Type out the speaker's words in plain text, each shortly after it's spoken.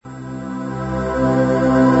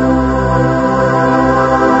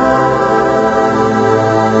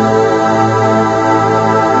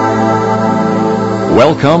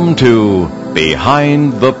Welcome to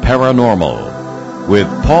Behind the Paranormal with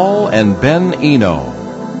Paul and Ben Eno.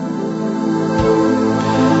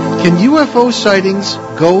 Can UFO sightings,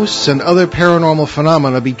 ghosts, and other paranormal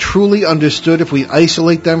phenomena be truly understood if we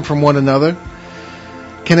isolate them from one another?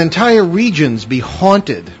 Can entire regions be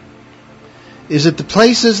haunted? Is it the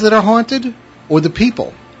places that are haunted, or the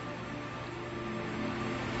people?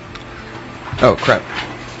 Oh, crap.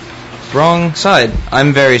 Wrong side.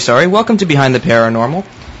 I'm very sorry. Welcome to Behind the Paranormal.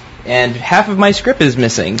 And half of my script is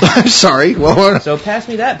missing. I'm sorry. So pass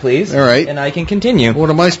me that, please. All right. And I can continue. What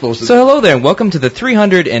am I supposed to do? So hello there, and welcome to the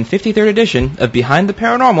 353rd edition of Behind the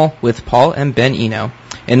Paranormal with Paul and Ben Eno.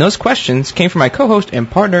 And those questions came from my co-host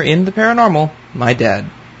and partner in the paranormal, my dad.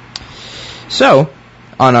 So,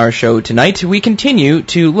 on our show tonight, we continue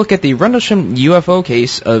to look at the Rendlesham UFO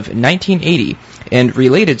case of 1980 and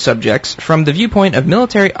related subjects from the viewpoint of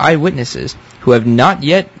military eyewitnesses who have not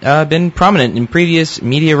yet been prominent in previous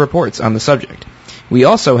media reports on the subject. We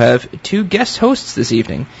also have two guest hosts this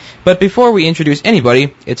evening, but before we introduce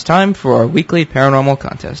anybody, it's time for our weekly paranormal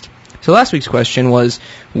contest. So last week's question was,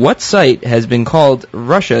 what site has been called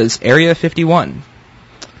Russia's Area 51?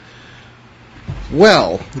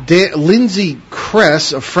 Well, Lindsay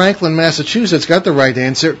Kress of Franklin, Massachusetts got the right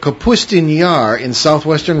answer. Kapustin Yar in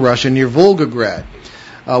southwestern Russia near Volgograd.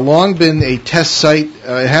 Long been a test site,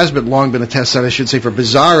 it has been long been a test site, I should say, for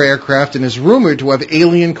bizarre aircraft and is rumored to have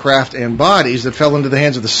alien craft and bodies that fell into the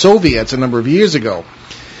hands of the Soviets a number of years ago.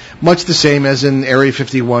 Much the same as in Area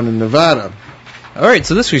 51 in Nevada. All right,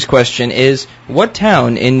 so this week's question is, what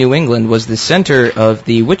town in New England was the center of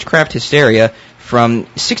the witchcraft hysteria from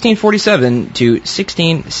 1647 to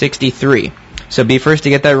 1663? So be first to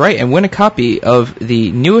get that right and win a copy of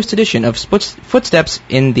the newest edition of Footsteps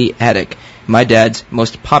in the Attic, my dad's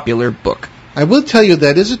most popular book. I will tell you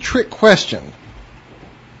that is a trick question,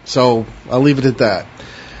 so I'll leave it at that.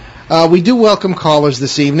 We do welcome callers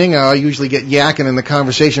this evening. I usually get yakking in the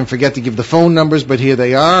conversation, forget to give the phone numbers, but here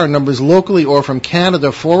they are. Our numbers locally or from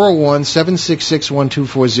Canada,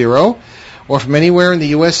 401-766-1240, or from anywhere in the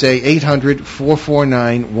USA,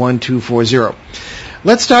 800-449-1240.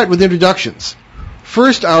 Let's start with introductions.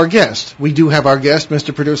 First, our guest. We do have our guest,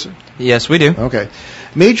 Mr. Producer. Yes, we do. Okay.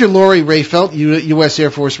 Major Laurie Rayfelt, U.S. Air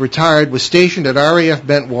Force retired, was stationed at RAF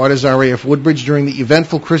Bentwaters, RAF Woodbridge during the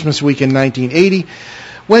eventful Christmas week in 1980,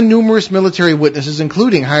 when numerous military witnesses,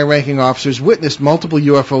 including high-ranking officers, witnessed multiple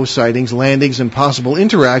UFO sightings, landings, and possible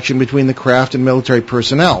interaction between the craft and military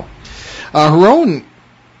personnel. Her own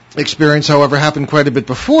experience, however, happened quite a bit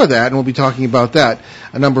before that, and we'll be talking about that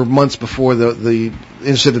a number of months before the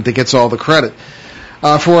incident that gets all the credit.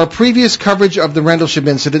 For our previous coverage of the Rendlesham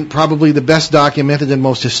incident, probably the best documented and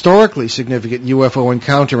most historically significant UFO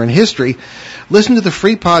encounter in history, listen to the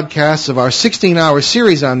free podcasts of our 16-hour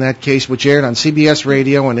series on that case, which aired on CBS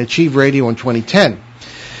Radio and Achieve Radio in 2010.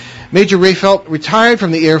 Major Rayfelt retired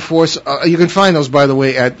from the Air Force. You can find those, by the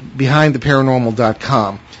way, at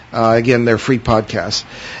BehindTheParanormal.com. Again, they're free podcasts.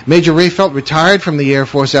 Major Rayfelt retired from the Air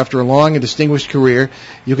Force after a long and distinguished career.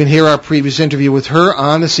 You can hear our previous interview with her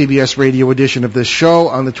on the CBS Radio edition of this show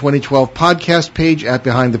on the 2012 podcast page at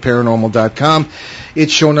BehindTheParanormal.com.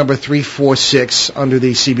 It's show number 346 under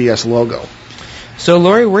the CBS logo. So,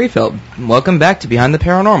 Laurie Rayfelt, welcome back to Behind the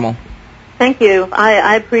Paranormal. Thank you.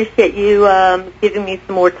 I appreciate you giving me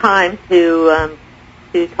some more time to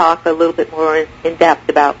talk a little bit more in depth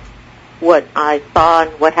about what I saw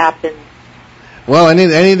and what happened. Well,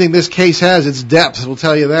 anything this case has, its depth, we'll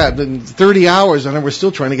tell you that. In 30 hours, and we're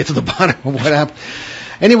still trying to get to the bottom of what happened.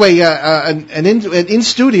 Anyway, in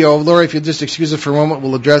studio, Laura, if you'll just excuse us for a moment,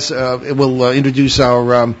 we'll introduce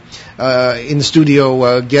our in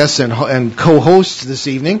studio guests and co-hosts this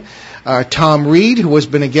evening. Tom Reed, who has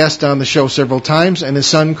been a guest on the show several times, and his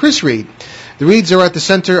son Chris Reed. The Reeds are at the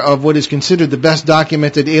center of what is considered the best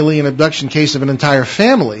documented alien abduction case of an entire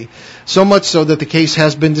family, so much so that the case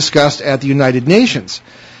has been discussed at the United Nations.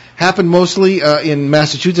 Happened mostly in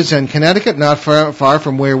Massachusetts and Connecticut, not far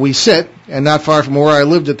from where we sit, and not far from where I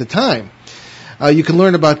lived at the time. You can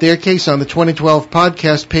learn about their case on the 2012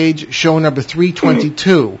 podcast page, show number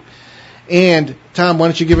 322. And, Tom, why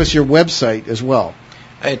don't you give us your website as well?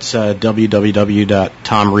 It's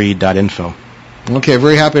www.tomreed.info. Okay,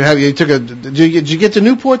 very happy to have you. Did you get to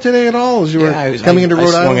Newport today at all? As you were coming into Rhode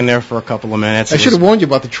Island? I swung in there for a couple of minutes. I should have warned you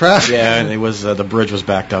about the traffic. Yeah, it was the bridge was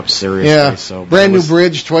backed up seriously. Yeah, so brand new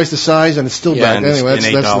bridge, twice the size, and it's still backed. And anyway,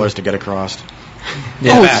 $8 to get across.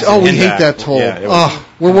 Yeah. We hate that toll. Yeah,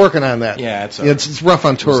 we're working on that. Yeah, it's rough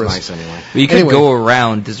on it was tourists. nice anyway. Well, you could go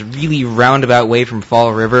around this really roundabout way from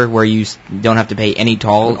Fall River where you don't have to pay any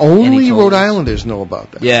toll. Only Rhode Islanders know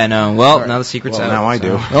about that. Yeah, no. Well, now the secret's out. Now I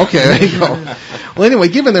do. Okay, there you go. Well, anyway,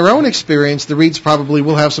 given their own experience, the Reeds probably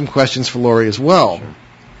will have some questions for Lori as well. Sure.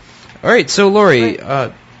 All right, so Lori,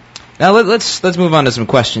 now let's move on to some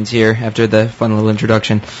questions here after the fun little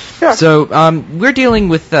introduction. Sure. So we're dealing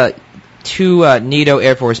with two NATO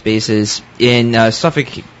Air Force bases in Suffolk,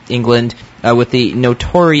 England, with the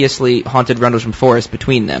notoriously haunted Rendlesham Forest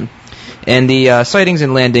between them. And the sightings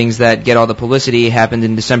and landings that get all the publicity happened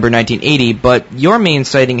in December 1980, but your main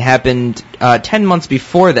sighting happened 10 months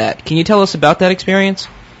before that. Can you tell us about that experience?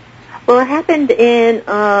 Well, it happened in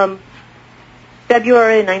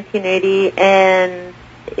February 1980, and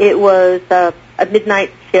it was a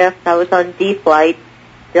midnight shift. I was on D flight,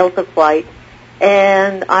 Delta flight,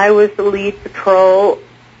 and I was the lead patrol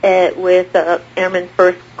with Airman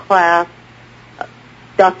First Class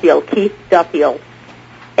Keith Duffield.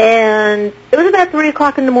 And it was about 3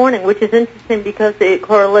 o'clock in the morning, which is interesting because it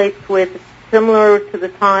correlates with similar to the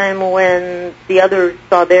time when the others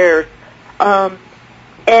saw theirs.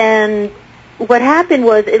 And what happened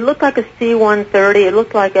was it looked like a C-130. It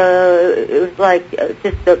looked like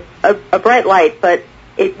just a bright light, but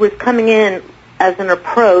it was coming in as an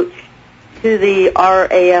approach to the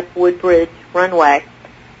RAF Woodbridge runway,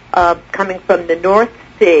 coming from the North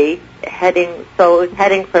Sea, it was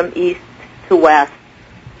heading from east to west.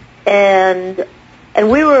 And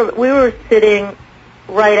we were sitting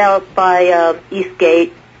right out by East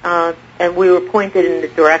Gate, and we were pointed in the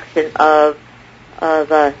direction of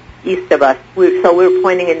east of us. So we were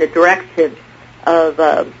pointing in the direction of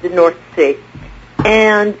the North Sea.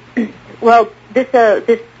 And well,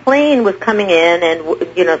 this plane was coming in,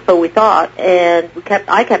 and so we thought, and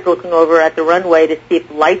I kept looking over at the runway to see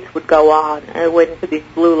if lights would go on, and waiting for these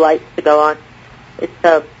blue lights to go on.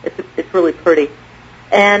 It's really pretty.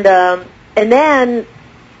 And then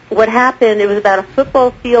what happened, it was about a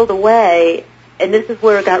football field away, and this is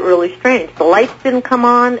where it got really strange. The lights didn't come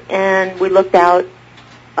on, and we looked out,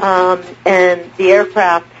 and the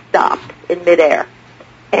aircraft stopped in midair.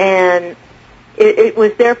 And it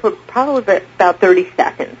was there for probably about 30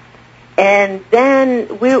 seconds. And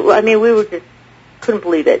then we were just couldn't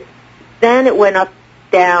believe it. Then it went up,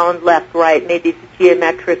 down, left, right, made these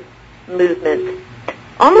geometric movements.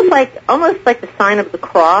 Almost like the sign of the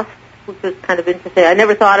cross, which was kind of interesting. I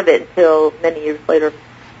never thought of it until many years later.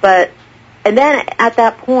 And then at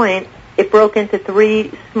that point, it broke into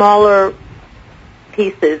 3 smaller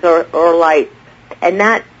pieces or lights, and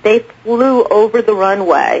that they flew over the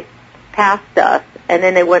runway past us, and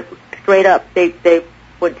then they went straight up. They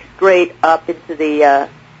went straight up into the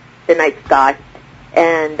night sky,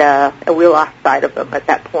 and we lost sight of them at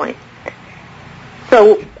that point.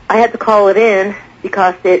 So I had to call it in,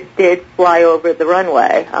 because it did fly over the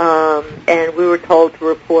runway, and we were told to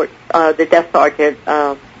report. The desk sergeant,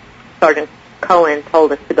 Sergeant Cohen,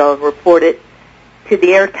 told us to go and report it to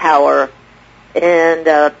the air tower. And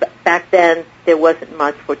back then there wasn't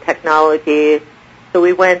much for technology, so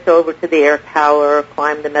we went over to the air tower,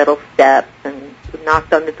 climbed the metal steps, and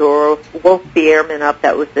knocked on the door, woke the airman up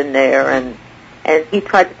that was in there, and he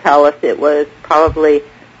tried to tell us it was probably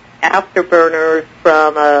afterburners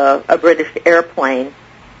from a British airplane,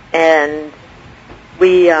 and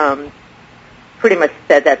we pretty much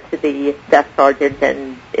said that to the desk sergeant,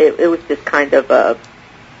 and it was just kind of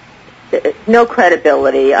no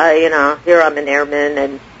credibility. Here I'm an airman,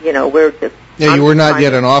 and we're just. Yeah, you were not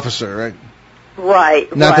yet an officer, right?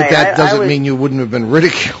 Right. Not that doesn't mean you wouldn't have been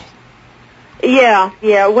ridiculed. Yeah.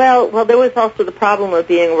 Well, there was also the problem of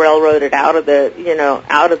being railroaded out of the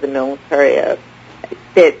military.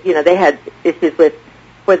 They had issues with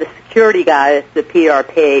for the security guys, the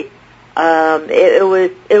PRP.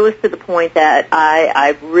 It was to the point that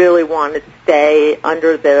I really wanted to stay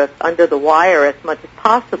under the wire as much as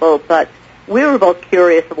possible, but we were both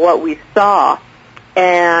curious of what we saw,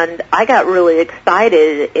 and I got really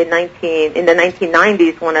excited in the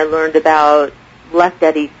 1990s when I learned about Left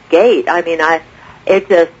at East Gate. I mean, it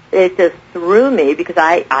just threw me, because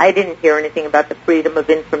I didn't hear anything about the Freedom of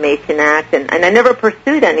Information Act, and I never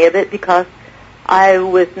pursued any of it because I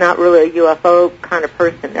was not really a UFO kind of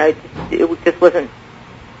person. It just wasn't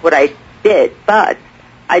what I did, but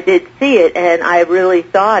I did see it, and I really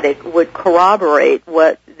thought it would corroborate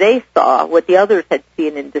what they saw, what the others had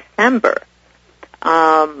seen in December.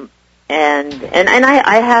 And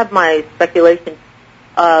I have my speculation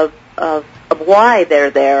of why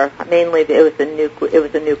they're there. Mainly, it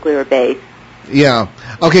was a nuclear base. Yeah.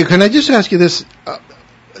 Okay. Can I just ask you this?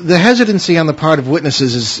 the hesitancy on the part of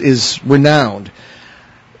witnesses is renowned.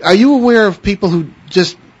 Are you aware of people who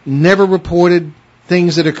just never reported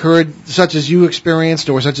things that occurred, such as you experienced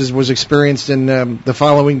or such as was experienced in the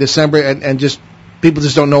following December, and just people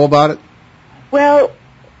just don't know about it? Well,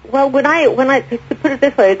 when I to put it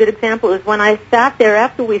this way, a good example is when I sat there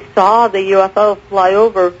after we saw the UFO fly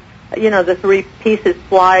over, the three pieces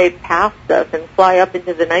fly past us and fly up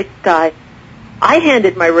into the night sky. I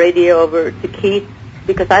handed my radio over to Keith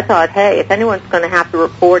because I thought, hey, if anyone's going to have to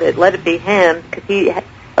report it, let it be him, because he, at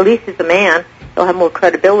least he's a man, he'll have more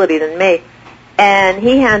credibility than me. And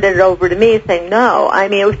he handed it over to me saying, no. I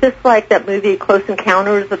mean, it was just like that movie Close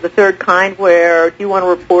Encounters of the Third Kind where, do you want to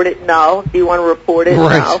report it? No. Do you want to report it?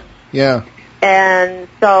 Right. No. Yeah. And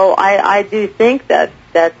so I do think that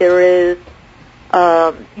there is,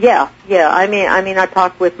 yeah. I mean, I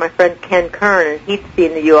talked with my friend Ken Kern, and he'd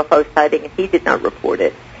seen the UFO sighting, and he did not report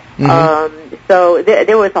it. Mm-hmm. So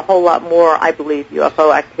there was a whole lot more, I believe,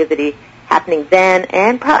 UFO activity happening then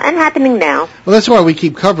and happening now. Well, that's why we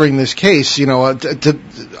keep covering this case, to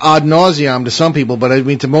ad nauseum to some people, but I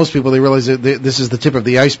mean to most people, they realize that this is the tip of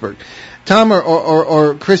the iceberg. Tom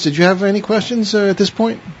or Chris, did you have any questions at this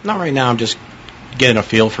point? Not right now. I'm just getting a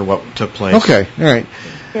feel for what took place. Okay, all right.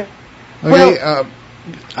 Yeah. Okay,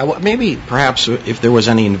 maybe perhaps if there was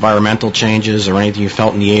any environmental changes or anything you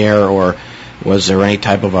felt in the air, or was there any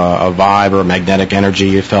type of a vibe or magnetic energy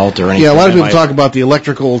you felt, or anything? Yeah, a lot of people talk about the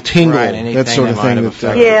electrical tingle, right, that sort of thing.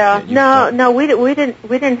 No, we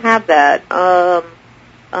didn't have that.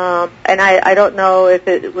 And I don't know if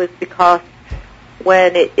it was because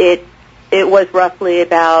when it was roughly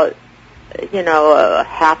about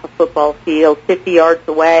half a football field, 50 yards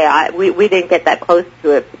away. We didn't get that close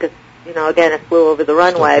to it because again it flew over the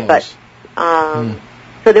runway, but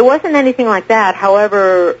so there wasn't anything like that.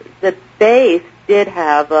 However, the base did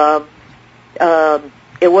have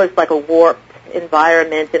it was like a warped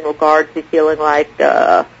environment in regard to feeling like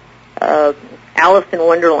Alice in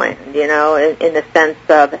Wonderland, in the sense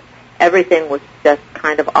of everything was just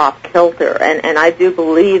kind of off kilter, and I do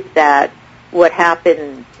believe that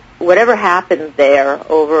whatever happened there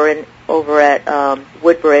over at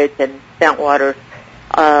Woodbridge and Bentwaters,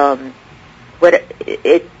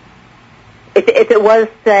 if it was,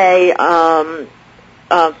 say,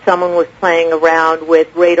 someone was playing around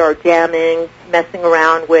with radar jamming, messing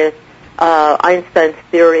around with Einstein's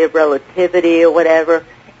theory of relativity or whatever,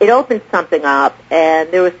 it opened something up,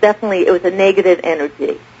 and it was a negative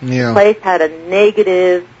energy. Yeah. The place had a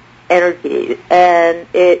negative energy, and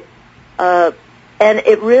it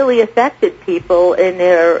really affected people in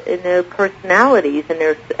their personalities and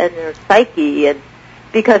their psyche, and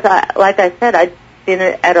because like I said, I'd been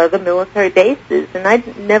at other military bases, and I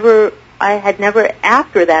had never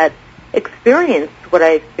after that experienced what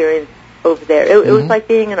I experienced over there. It was like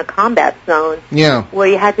being in a combat zone, where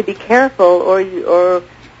you had to be careful, or you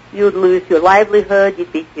would lose your livelihood.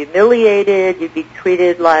 You'd be humiliated. You'd be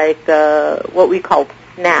treated like what we call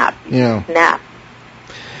snap. Snap.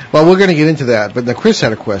 Well, we're going to get into that, but now Chris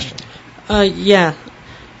had a question. Yeah.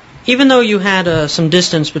 Even though you had some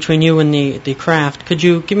distance between you and the craft, could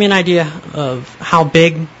you give me an idea of how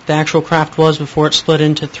big the actual craft was before it split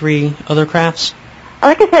into three other crafts?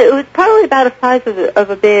 Like I said, it was probably about the size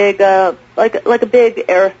of a big, like a big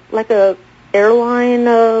airline.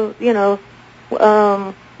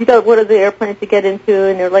 You got what are the airplanes you get into,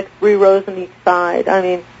 and there are like 3 rows on each side. I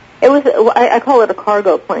mean, it was. I call it a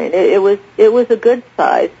cargo plane. It was a good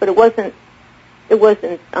size, but it wasn't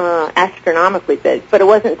astronomically big, but it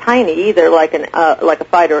wasn't tiny either, like a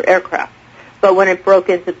fighter aircraft. But when it broke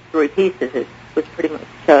into 3 pieces, it was pretty much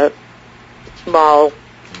small,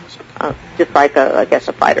 just like I guess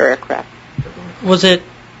a fighter aircraft. Was it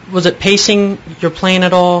pacing your plane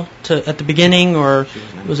at all at the beginning, or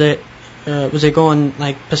was it going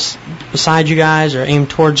like beside you guys or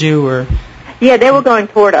aimed towards you, or? Yeah, they were going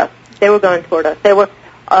toward us. They were, but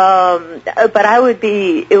I would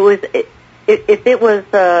be. If it was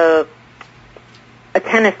a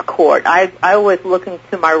tennis court, I was looking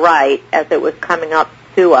to my right as it was coming up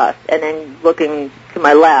to us, and then looking to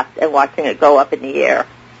my left and watching it go up in the air.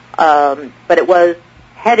 But it was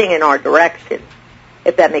heading in our direction,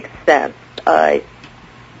 if that makes sense.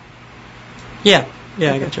 Yeah,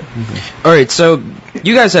 I got you. Mm-hmm. All right, so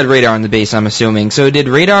you guys had radar on the base, I'm assuming. So did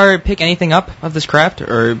radar pick anything up of this craft,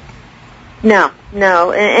 or? No,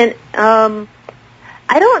 and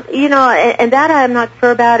I don't, and that I'm not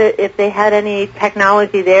sure about it, if they had any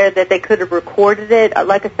technology there that they could have recorded it.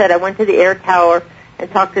 Like I said, I went to the air tower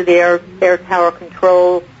and talked to the air tower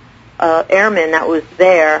control airman that was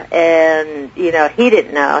there, and he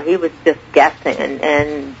didn't know. He was just guessing,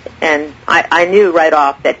 and I knew right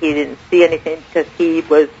off that he didn't see anything because he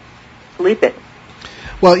was sleeping.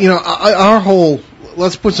 Well,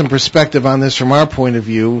 let's put some perspective on this from our point of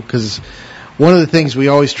view, because one of the things we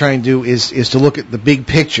always try and do is to look at the big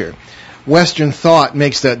picture. Western thought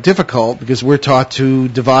makes that difficult because we're taught to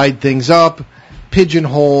divide things up,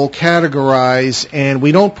 pigeonhole, categorize, and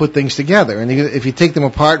we don't put things together. And if you take them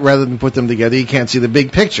apart rather than put them together, you can't see the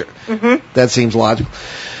big picture. Mm-hmm. That seems logical.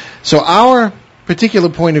 So our particular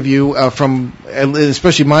point of view, from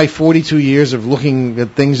especially my 42 years of looking at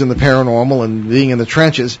things in the paranormal and being in the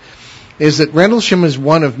trenches, is that Rendlesham is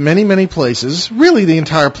one of many, many places. Really, the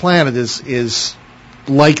entire planet is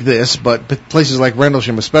like this, but places like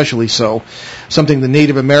Rendlesham especially so, something the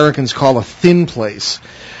Native Americans call a thin place,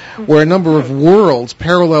 where a number of worlds,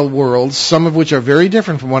 parallel worlds, some of which are very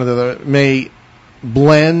different from one another, may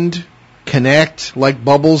blend, connect like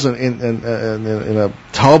bubbles in a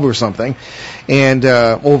tub or something, and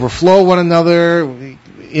overflow one another,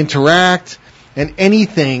 interact, and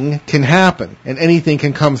anything can happen, and anything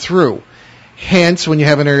can come through. Hence, when you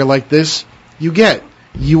have an area like this, you get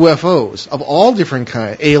UFOs of all different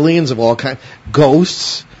kinds, aliens of all kinds,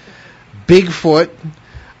 ghosts, Bigfoot,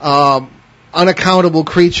 unaccountable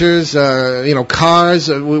creatures, cars.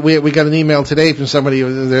 We got an email today from somebody.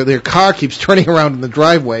 Their car keeps turning around in the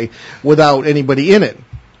driveway without anybody in it.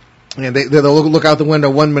 And they'll look out the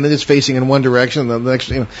window 1 minute, it's facing in one direction, and the next,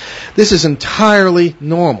 this is entirely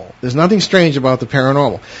normal. There's nothing strange about the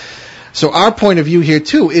paranormal. So our point of view here,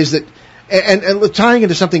 too, is that, and tying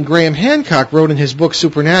into something Graham Hancock wrote in his book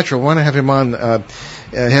Supernatural. I want to have him on.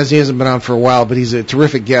 He hasn't been on for a while, but he's a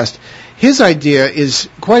terrific guest. His idea is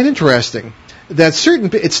quite interesting. That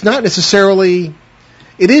it's not necessarily,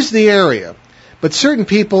 it is the area, but certain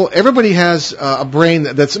people, everybody has a brain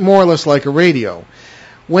that's more or less like a radio.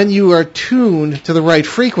 When you are tuned to the right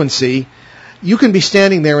frequency, you can be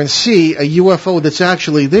standing there and see a UFO that's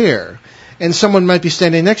actually there, and someone might be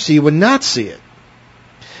standing next to you and not see it.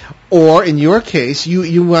 Or in your case,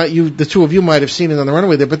 the two of you might have seen it on the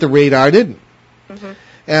runway there, but the radar didn't. Mm-hmm.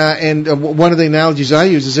 And one of the analogies I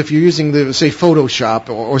use is if you're using say Photoshop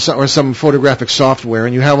or some photographic software,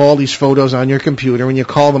 and you have all these photos on your computer, and you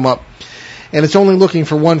call them up, and it's only looking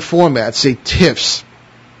for one format, say TIFF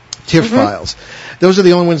mm-hmm. files. Those are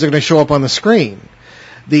the only ones that are going to show up on the screen.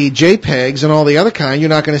 The JPEGs and all the other kind, you're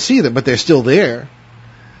not going to see them, but they're still there.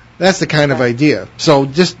 That's the kind of idea. So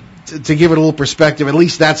just to give it a little perspective, at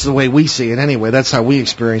least that's the way we see it anyway. That's how we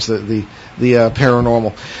experience the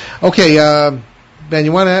paranormal. Okay, Ben,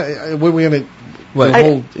 you want to? What are we going to? The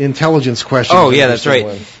whole intelligence question. Oh, yeah, that's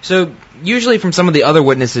right. So usually from some of the other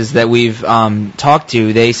witnesses that we've talked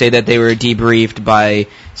to, they say that they were debriefed by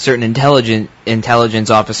certain intelligence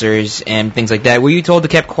officers and things like that. Were you told to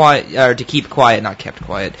keep quiet, or to keep quiet, not kept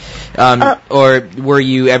quiet, or were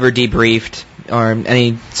you ever debriefed, or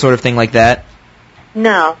any sort of thing like that?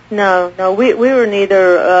 No. We were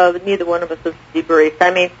neither one of us was debriefed.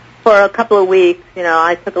 I mean, for a couple of weeks,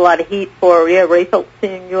 I took a lot of heat for Ray Phelps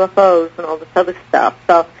seeing UFOs and all this other stuff.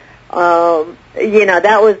 So,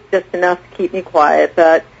 that was just enough to keep me quiet.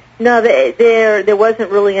 But no, there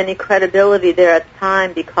wasn't really any credibility there at the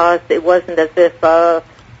time, because it wasn't as if a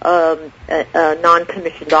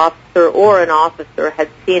non-commissioned officer or an officer had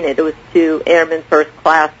seen it. It was two airmen first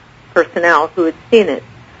class personnel who had seen it.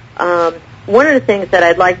 One of the things that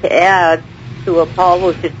I'd like to add to what Paul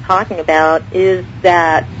was just talking about is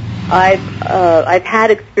that I've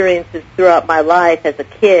had experiences throughout my life as a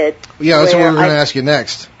kid. Yeah, that's what we were going to ask you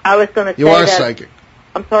next. I was going to say you are psychic.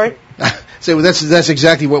 I'm sorry? So that's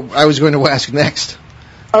exactly what I was going to ask next.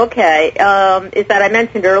 Okay, is that I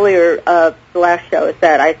mentioned earlier the last show is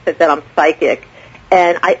that I said that I'm psychic,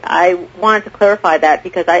 and I wanted to clarify that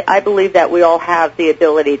because I believe that we all have the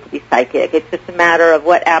ability to be psychic. It's just a matter of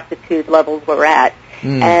what aptitude levels we're at,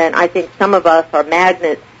 and I think some of us are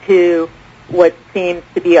magnets to what seems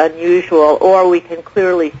to be unusual, or we can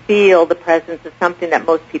clearly feel the presence of something that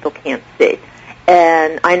most people can't see.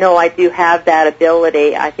 And I know I do have that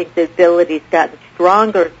ability. I think the ability's gotten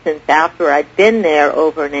stronger since after I'd been there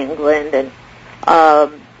over in England, and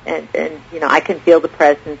I can feel the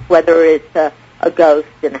presence, whether it's a ghost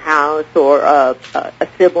in a house or a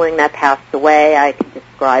sibling that passed away. I can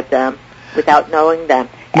describe them without knowing them.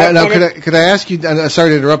 Now, could I ask you? Sorry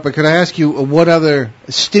to interrupt, but could I ask you what other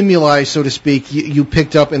stimuli, so to speak, you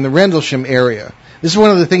picked up in the Rendlesham area? This is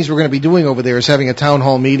one of the things we're going to be doing over there, is having a town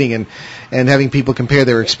hall meeting and having people compare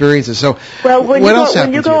their experiences. So, if you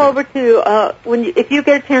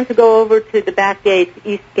get a chance to go over to the back gate,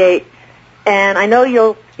 East Gate, and I know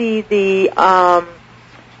you'll see the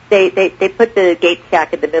they put the gate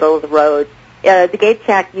shack in the middle of the road. The gate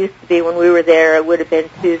shack used to be, when we were there, it would have been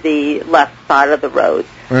to the left side of the road,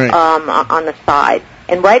 Right. On the side.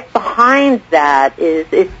 And right behind that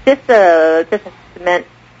it's just a cement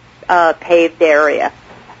paved area.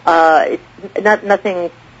 It's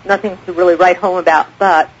nothing to really write home about.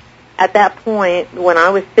 But at that point, when I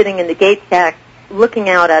was sitting in the gate shack looking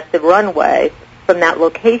out at the runway from that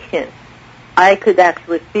location, I could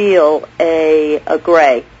actually feel a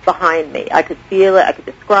gray behind me. I could feel it. I could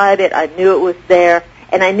describe it. I knew it was there,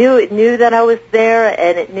 and I knew it knew that I was there,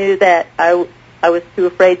 and it knew that I was too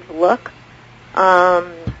afraid to look.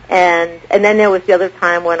 And then there was the other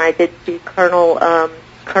time when I did see Colonel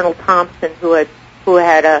Thompson, who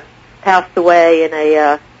had passed away in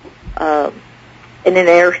an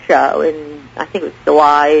air show in, I think it was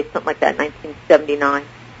July, something like that, 1979.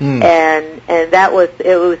 And that was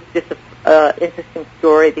just a interesting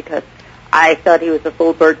story, because I thought he was a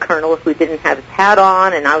full bird colonel who didn't have his hat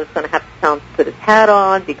on, and I was going to have to tell him to put his hat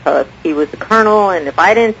on because he was a colonel, and if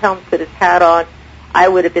I didn't tell him to put his hat on, I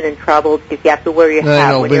would have been in trouble, because you have to wear your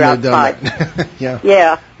hat when you're outside.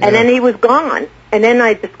 Yeah. And then he was gone. And then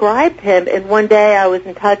I described him, and one day I was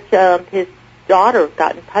in touch, his daughter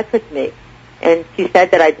got in touch with me, and she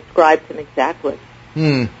said that I described him exactly.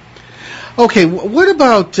 Okay, what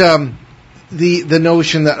about the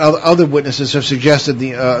notion that other witnesses have suggested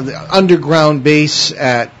the underground base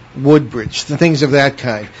at Woodbridge, the things of that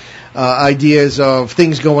kind, ideas of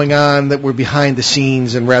things going on that were behind the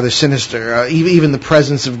scenes and rather sinister, even the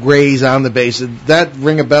presence of Greys on the base. Did that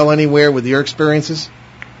ring a bell anywhere with your experiences?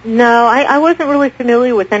 No, I wasn't really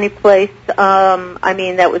familiar with any place,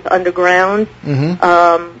 that was underground.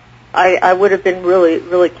 I would have been really,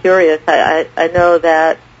 really curious. I know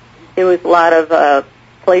that there was a lot of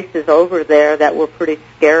places over there that were pretty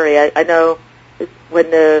scary. I know when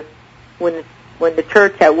the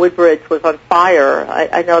church at Woodbridge was on fire,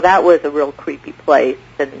 I know that was a real creepy place,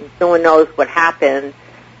 and no one knows what happened.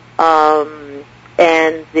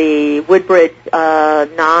 And the Woodbridge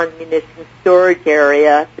non-munition storage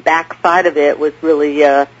area, the back side of it was really,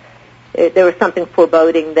 there was something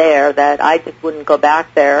foreboding there that I just wouldn't go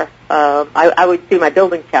back there. I would do my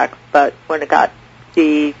building checks, but when it got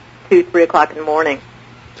to 2-3 o'clock in the morning,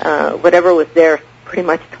 whatever was there pretty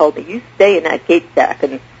much told me, you stay in that gate shack.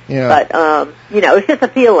 And But it was just a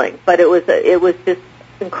feeling, but it was just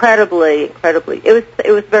incredibly, it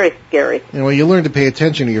was very scary. Well, you learn to pay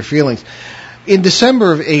attention to your feelings. In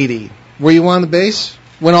December of '80, were you on the base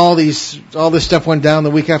when all this stuff went down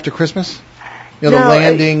the week after Christmas? The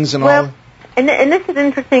landings and all. And this is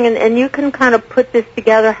interesting, and you can kind of put this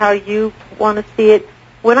together how you want to see it.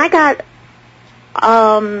 When I got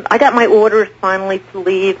my orders finally to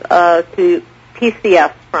leave to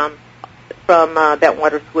PCS from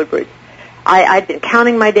Bentwaters to Woodbridge. I'd been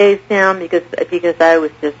counting my days down because I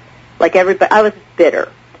was just like everybody. I was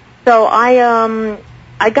bitter. So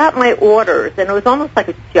I got my orders, and it was almost like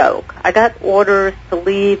a joke. I got orders to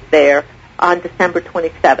leave there on December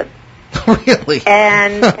 27th. Really?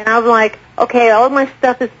 And I'm like, okay, all my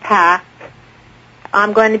stuff is packed.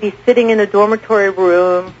 I'm going to be sitting in a dormitory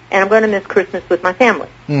room, and I'm going to miss Christmas with my family.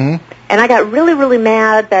 Mm-hmm. And I got really, really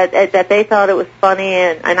mad that they thought it was funny,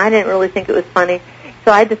 and I didn't really think it was funny.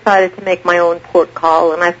 So I decided to make my own port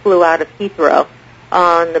call, and I flew out of Heathrow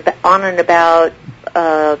on and about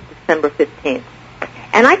December 15th.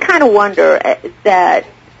 And I kind of wonder that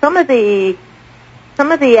some of the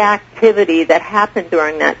activity that happened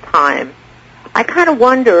during that time, I kind of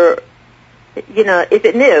wonder, if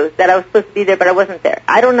it knew that I was supposed to be there, but I wasn't there.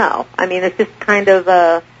 I don't know. I mean, it's just kind of,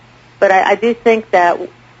 but I do think that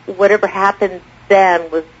whatever happened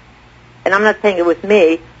then was, and I'm not saying it was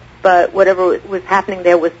me, but whatever was happening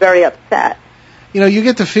there was very upset. You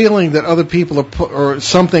get the feeling that other people or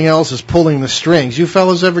something else is pulling the strings. You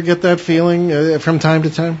fellas ever get that feeling from time to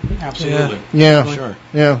time? Absolutely. Yeah. Sure.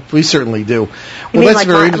 Yeah, we certainly do. You mean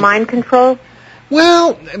like mind control?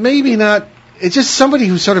 Well, maybe not. It's just somebody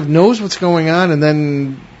who sort of knows what's going on, and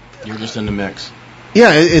then you're just in the mix.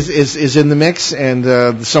 Yeah, is in the mix,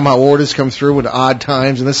 and somehow orders come through at odd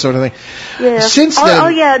times and this sort of thing. Yeah. Since then,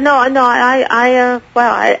 I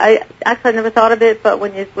actually never thought of it, but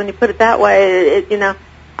when you put it that way,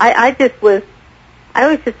 I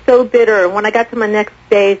was just so bitter. And when I got to my next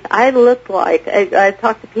base, I looked like I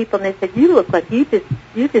talked to people, and they said, "You look like you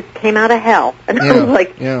just came out of hell," and I was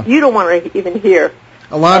like, "You don't want to even hear."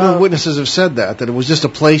 A lot of witnesses have said that it was just a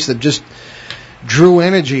place that just drew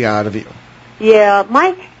energy out of you. Yeah,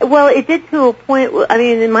 it did to a point. I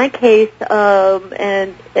mean, in my case,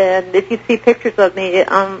 and if you see pictures of me,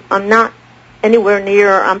 I'm not anywhere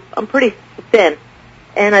near. I'm pretty thin,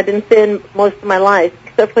 and I've been thin most of my life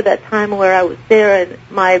except for that time where I was there, and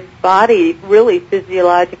my body really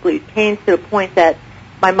physiologically changed to the point that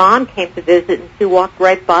my mom came to visit, and she walked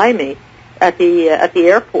right by me at the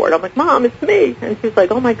airport. I'm like, Mom, it's me, and she was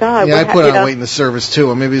like, oh my God. Yeah, I put on weight in the service too,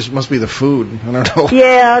 or maybe it must be the food. I don't know.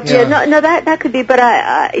 Yeah. No, that could be, but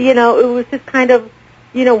I it was just kind of,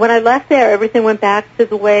 when I left there, everything went back to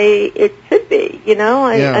the way it should be.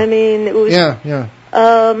 I mean, it was. Yeah.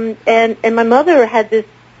 And my mother had this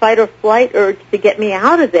fight or flight urge to get me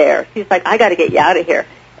out of there. She's like, I got to get you out of here,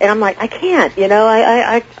 and I'm like, I can't.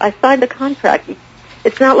 I signed a contract.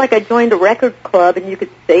 It's not like I joined a record club and you could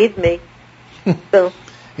save me. So.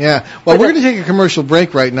 Yeah. Well, we're going to take a commercial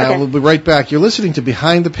break right now. Okay. We'll be right back. You're listening to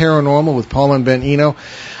Behind the Paranormal with Paul and Ben Eno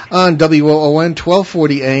on WOON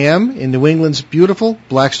 1240 AM in New England's beautiful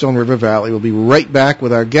Blackstone River Valley. We'll be right back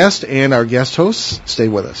with our guest and our guest hosts. Stay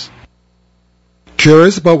with us.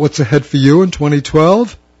 Curious about what's ahead for you in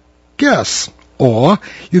 2012? Guess. Or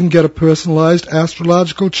you can get a personalized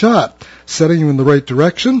astrological chart, setting you in the right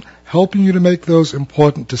direction, helping you to make those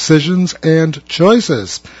important decisions and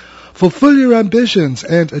choices. Fulfill your ambitions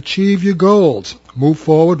and achieve your goals. Move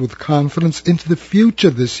forward with confidence into the future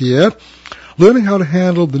this year, learning how to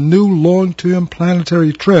handle the new long-term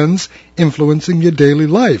planetary trends influencing your daily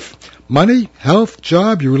life. Money, health,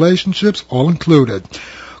 job, your relationships, all included.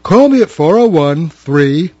 Call me at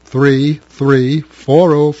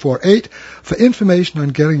 401-333-4048 for information on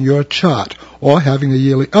getting your chart or having a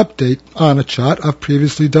yearly update on a chart I've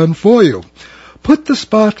previously done for you. Put the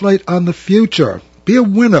spotlight on the future. Be a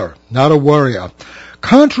winner, not a worrier.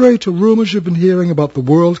 Contrary to rumors you've been hearing about the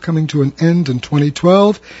world coming to an end in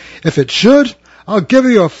 2012, if it should, I'll give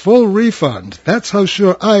you a full refund. That's how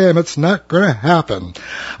sure I am it's not going to happen.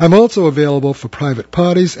 I'm also available for private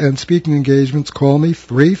parties and speaking engagements. Call me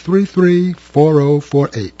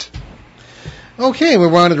 333-4048. Okay, we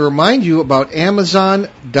wanted to remind you about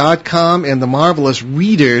Amazon.com and the marvelous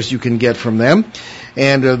readers you can get from them.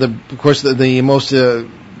 And, of course, the most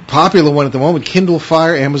popular one at the moment, Kindle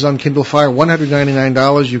Fire, Amazon Kindle Fire,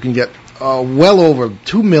 $199. You can get well over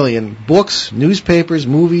 2 million books, newspapers,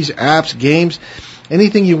 movies, apps, games,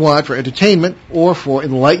 anything you want for entertainment or for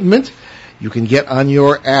enlightenment, you can get on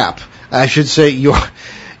your app. I should say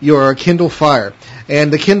your Kindle Fire.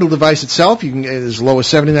 And the Kindle device itself, you can get as low as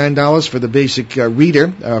 $79 for the basic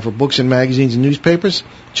reader for books and magazines and newspapers.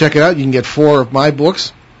 Check it out. You can get 4 of my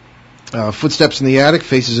books, Footsteps in the Attic,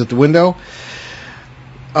 Faces at the Window.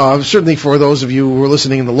 Certainly for those of you who are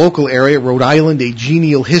listening in the local area, Rhode Island, A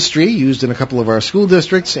Genial History, used in a couple of our school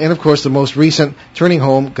districts, and of course the most recent, Turning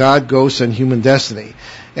Home, God, Ghosts, and Human Destiny.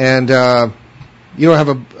 And you don't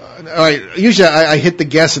have usually I hit the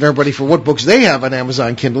guess at everybody for what books they have on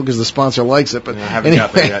Amazon Kindle because the sponsor likes it. But I haven't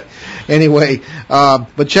got there yet. Anyway,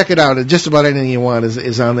 but check it out. Just about anything you want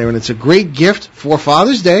is on there, and it's a great gift for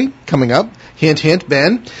Father's Day coming up. Hint, hint,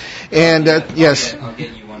 Ben. And yes, I'll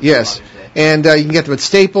get you one. yes. And you can get them at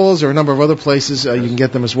Staples or a number of other places. You can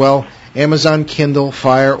get them as well. Amazon Kindle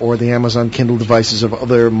Fire or the Amazon Kindle devices of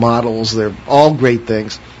other models. They're all great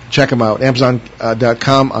things. Check them out.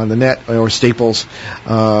 Amazon.com on the net or Staples,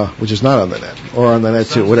 which is not on the net, or on the net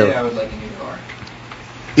too. Whatever. I would like a new car.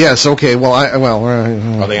 Yes. Okay. Well,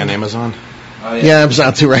 Are they on Amazon? Oh, yeah,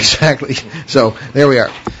 Amazon too. Right. Exactly. So there we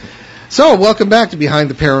are. So, welcome back to Behind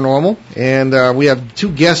the Paranormal, and we have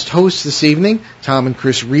 2 guest hosts this evening, Tom and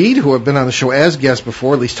Chris Reed, who have been on the show as guests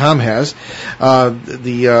before, at least Tom has,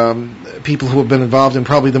 the people who have been involved in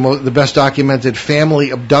probably the best documented family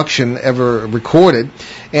abduction ever recorded,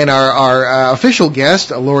 and our official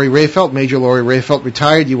guest, Lori Rayfelt, Major Lori Rayfelt,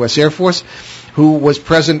 retired U.S. Air Force, who was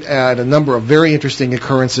present at a number of very interesting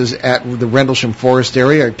occurrences at the Rendlesham Forest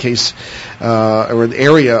area, or the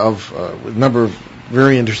area of a number of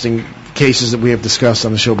very interesting cases that we have discussed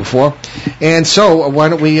on the show before. And so, why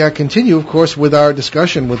don't we continue, of course, with our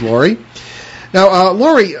discussion with Lori. Now,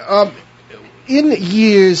 Lori, in the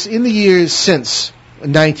years since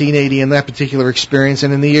 1980 and that particular experience,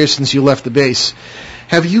 and in the years since you left the base,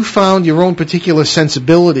 have you found your own particular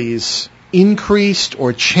sensibilities increased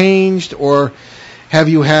or changed, or have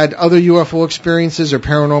you had other UFO experiences or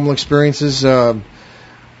paranormal experiences where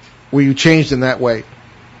you changed in that way?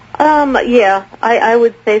 Yeah, I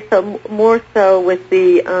would say so. More so with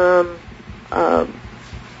the,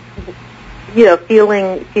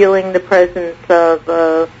 feeling the presence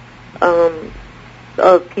of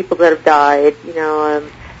people that have died.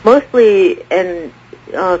 Mostly, and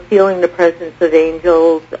feeling the presence of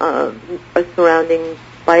angels surrounding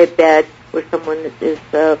by a bed where someone is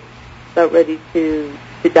about ready to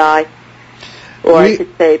die, or I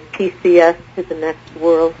should say PCS to the next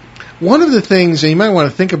world. One of the things, and you might want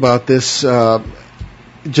to think about this,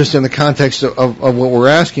 just in the context of what we're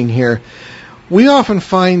asking here, we often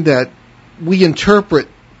find that we interpret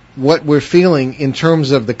what we're feeling in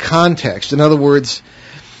terms of the context. In other words,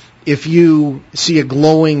 if you see a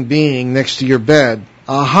glowing being next to your bed,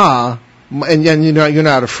 aha, and you're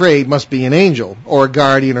not afraid, must be an angel or a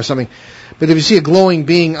guardian or something. But if you see a glowing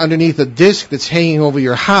being underneath a disc that's hanging over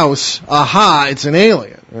your house, aha, it's an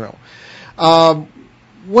alien.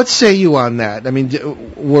 What say you on that? I mean,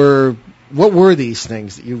 what were these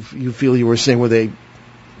things that you feel you were seeing? Were they?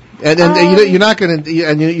 And you're not going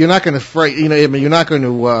to fright. You're not going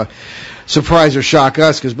to surprise or shock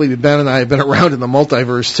us, because believe me, Ben and I have been around in the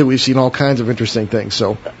multiverse too. We've seen all kinds of interesting things.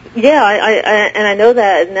 So yeah, I know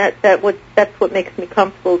that, and that's what makes me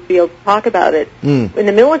comfortable to be able to talk about it. In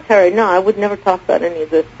the military, no, I would never talk about any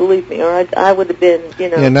of this. Believe me, or I would have been,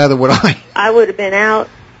 Yeah, neither would I. I would have been out,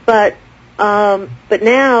 but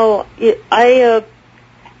now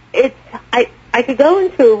I could go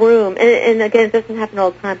into a room, and again, it doesn't happen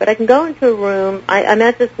all the time, but I can go into a room. I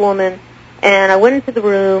met this woman, and I went into the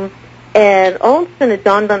room, and all of a sudden it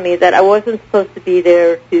dawned on me that I wasn't supposed to be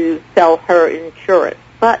there to sell her insurance.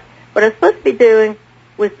 But what I was supposed to be doing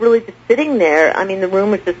was really just sitting there. I mean, the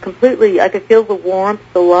room was just completely, I could feel the warmth,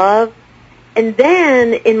 the love. And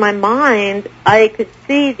then in my mind, I could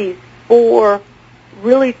see these 4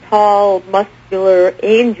 really tall, muscular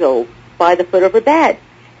angels by the foot of her bed.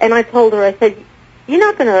 And I told her, I said,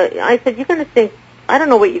 you're going to think, I don't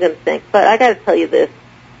know what you're going to think, but I got to tell you this.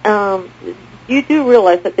 You do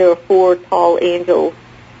realize that there are 4 tall angels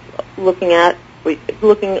looking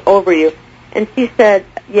over you. And she said,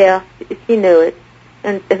 yeah, she knew it.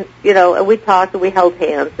 And we talked and we held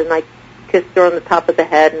hands, and I kissed her on the top of the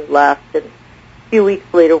head and left. And a few weeks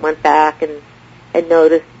later went back and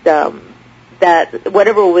noticed that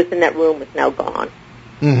whatever was in that room was now gone.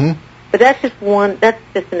 Mm-hmm. But that's just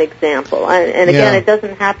an example. And again, It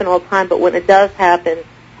doesn't happen all the time, but when it does happen,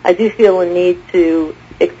 I do feel a need to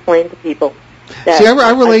explain to people. See,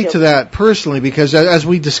 I relate to that personally, because as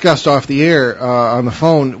we discussed off the air on the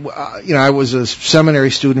phone, I was a seminary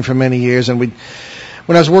student for many years, and when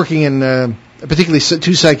I was working in particularly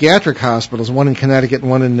 2 psychiatric hospitals, one in Connecticut and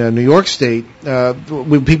one in New York State,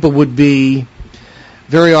 people would be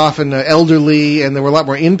very often elderly, and there were a lot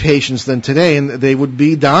more inpatients than today, and they would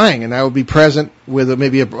be dying, and I would be present with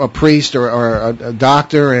maybe a priest or a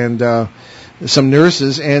doctor and some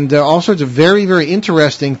nurses, and all sorts of very, very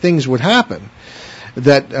interesting things would happen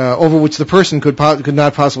that over which the person could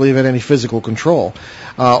not possibly have had any physical control,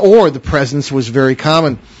 or the presence was very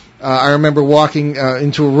common. I remember walking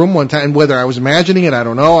into a room one time, and whether I was imagining it, I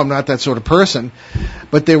don't know. I'm not that sort of person,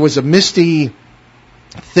 but there was a misty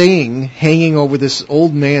thing hanging over this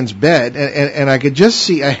old man's bed, and I could just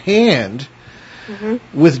see a hand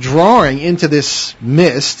withdrawing into this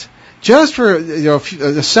mist just for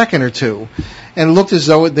a second or two, and it looked as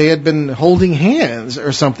though they had been holding hands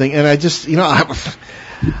or something. And I just,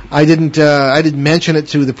 I didn't mention it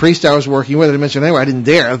to the priest I was working with. I didn't mention it anyway. I didn't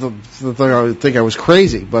dare. I think I was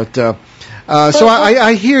crazy. But so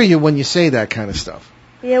I hear you when you say that kind of stuff.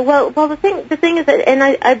 Yeah, well, the thing is that, and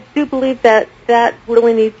I do believe that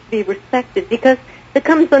really needs to be respected, because it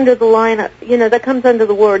comes under the line, that comes under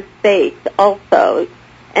the word faith also,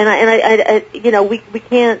 and I we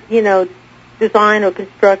can't, design or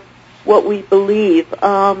construct what we believe.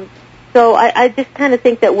 So I just kind of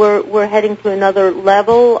think that we're heading to another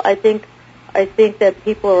level. I think that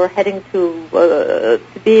people are heading to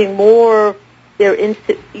being more their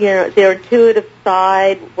intuitive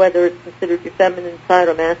side, whether it's considered your feminine side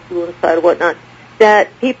or masculine side or whatnot, that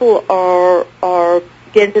people are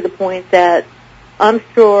getting to the point that I'm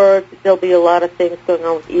sure there'll be a lot of things going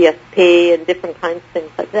on with ESP and different kinds of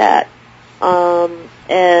things like that.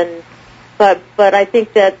 But I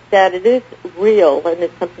think that it is real, and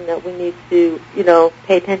it's something that we need to,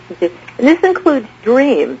 pay attention to. And this includes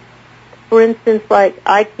dreams. For instance, like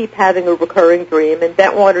I keep having a recurring dream, and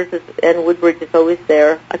Bentwaters and Woodbridge is always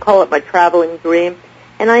there. I call it my traveling dream,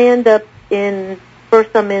 and I end up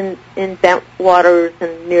first I'm in Bentwaters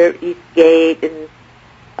and near East Gate, and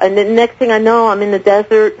the next thing I know, I'm in the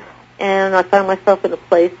desert, and I find myself in a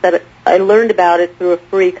place that I learned about it through a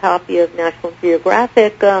free copy of National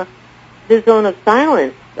Geographic, the Zone of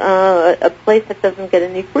Silence, a place that doesn't get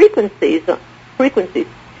any frequencies.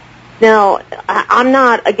 Now, I'm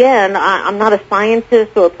not a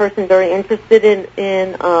scientist or a person very interested in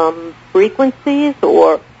frequencies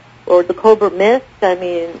or the Cobra Mist. I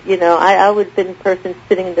mean, I would have been a person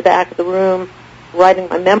sitting in the back of the room writing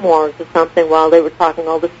my memoirs or something while they were talking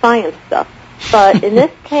all the science stuff. But in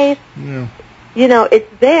this case,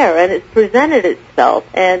 it's there and it's presented itself.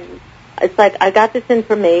 And It's like, I got this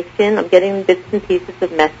information, I'm getting bits and pieces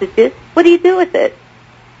of messages. What do you do with it?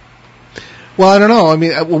 Well, I don't know. I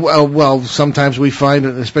mean, well, sometimes we find,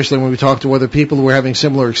 especially when we talk to other people who are having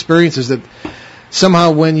similar experiences, that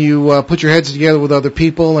somehow when you put your heads together with other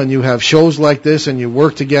people and you have shows like this and you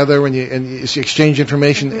work together and you exchange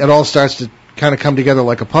information, it all starts to kind of come together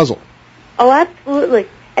like a puzzle. Oh, absolutely.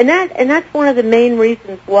 And that's one of the main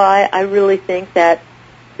reasons why I really think that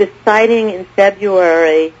the sighting in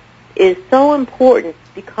February is so important,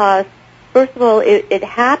 because, first of all, it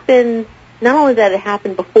happened, not only that it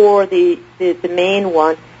happened before the main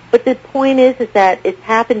one, but the point is that it's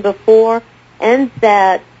happened before, and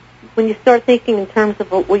that when you start thinking in terms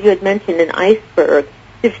of what you had mentioned, an iceberg,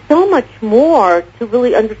 there's so much more to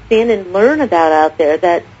really understand and learn about out there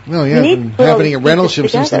that you need to put happening at Rendlesham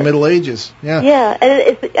since the Middle Ages. Yeah, and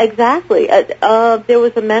it's exactly. There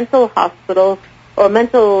was a mental hospital or a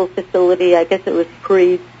mental facility, I guess it was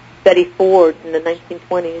pre-Betty Ford in the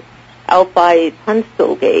 1920s, out by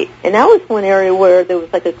Tunstall Gate. And that was one area where there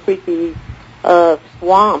was like a creepy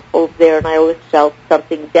swamp over there, and I always felt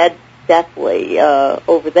something deathly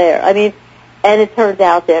over there. I mean, and it turned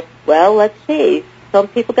out that, well, let's see, some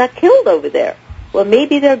people got killed over there. Well,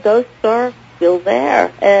 maybe their ghosts are still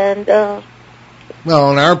there. And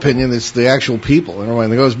well, in our opinion, it's the actual people.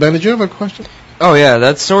 And it goes, Ben, did you have a question? Oh, yeah,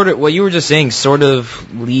 that's sort of what you were just saying, sort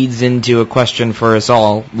of leads into a question for us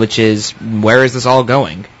all, which is, where is this all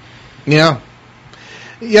going? Yeah.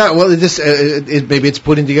 Yeah, well, maybe it's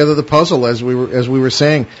putting together the puzzle, as we were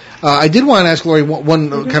saying. I did want to ask Lori one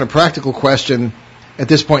kind of practical question at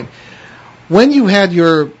this point. When you had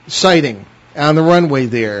your sighting on the runway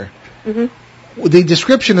there, the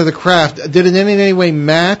description of the craft, did it in any way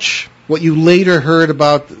match what you later heard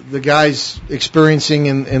about the guys experiencing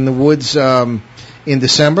in the woods in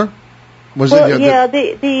December? Was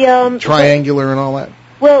it the triangular and all that?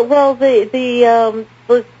 Well,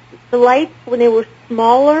 the lights when they were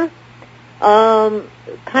smaller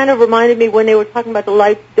kind of reminded me when they were talking about the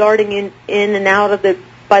lights darting in and out of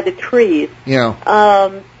by the trees. Yeah.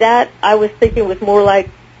 That I was thinking was more like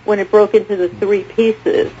when it broke into the three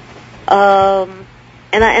pieces.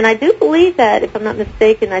 And I do believe that, if I'm not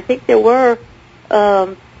mistaken, I think there were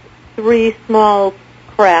three small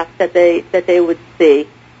craft that they would see.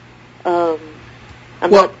 That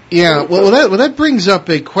brings up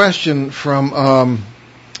a question from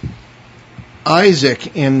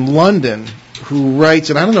Isaac in London, who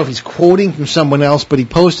writes, and I don't know if he's quoting from someone else, but he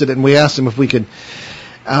posted it, and we asked him if we could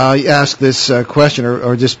ask this question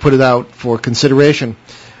or just put it out for consideration.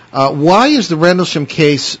 Why is the Rendlesham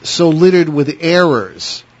case so littered with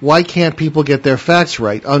errors? Why can't people get their facts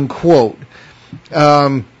right? Unquote.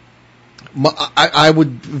 I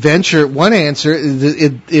would venture one answer,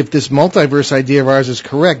 if this multiverse idea of ours is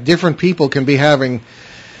correct, different people can be having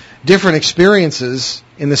different experiences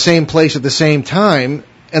in the same place at the same time,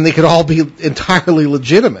 and they could all be entirely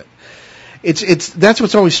legitimate. That's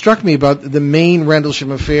what's always struck me about the main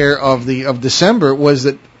Rendlesham affair of December, was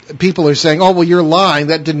that people are saying, "Oh, well, you're lying.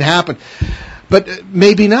 That didn't happen." But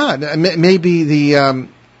maybe not.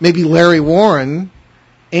 Maybe Larry Warren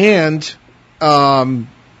and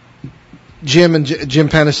Jim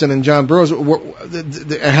Penniston and John Burroughs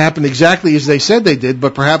it happened exactly as they said they did.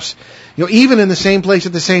 But perhaps, even in the same place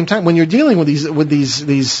at the same time, when you're dealing with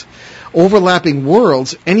these overlapping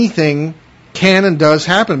worlds, anything can and does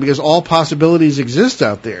happen because all possibilities exist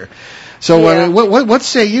out there. So, yeah. What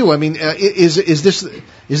say you? I mean, is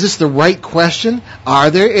this the right question? Are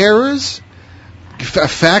there errors?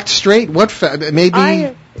 Fact straight? What?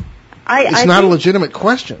 Maybe it's not a legitimate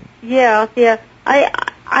question. Yeah.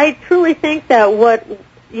 I truly think that what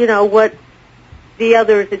the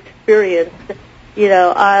others experienced,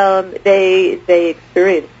 they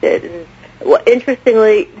experienced it. And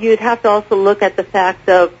interestingly, you'd have to also look at the fact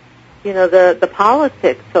of the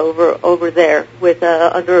politics over there with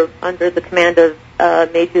under the command of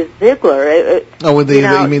Major Ziegler. With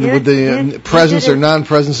the presence or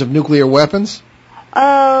non-presence of nuclear weapons?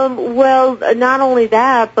 Well, not only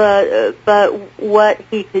that, but what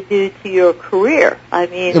he could do to your career. I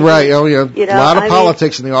mean, right? Oh yeah, a lot of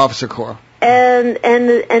politics in the officer corps. And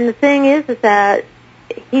the thing is that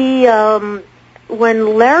he,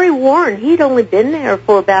 when Larry Warren, he'd only been there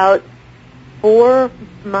for about 4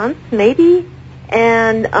 months, maybe,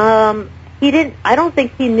 and I don't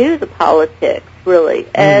think he knew the politics really,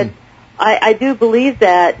 and I do believe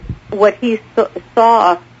that what he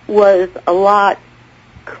saw was a lot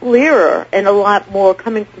clearer and a lot more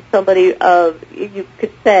coming from somebody of, you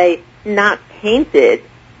could say, not tainted.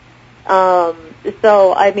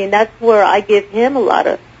 So I mean, that's where I give him a lot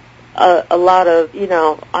of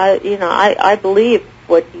I believe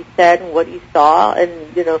what he said and what he saw,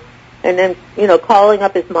 and then calling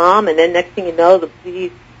up his mom, and then next thing you know,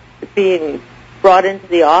 he's being brought into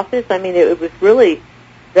the office. I mean, it was really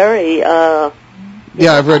very. Yeah,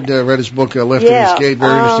 I've read his book, Left in the Skate.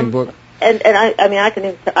 Very interesting book. And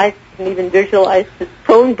I can even visualize the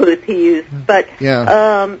phone booth he used, but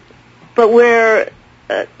where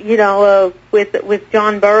with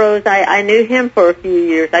John Burroughs, I knew him for a few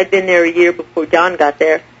years. I'd been there a year before John got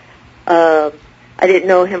there. I didn't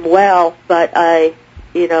know him well, but I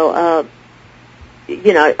knew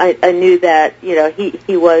that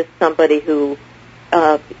he was somebody who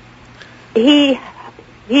he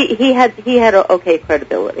had okay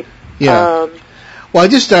credibility. Yeah. Well, I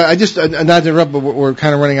just not to interrupt, but we're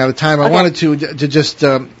kind of running out of time. I wanted to just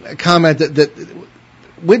comment that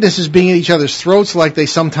witnesses being at each other's throats like they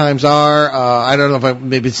sometimes are. I don't know if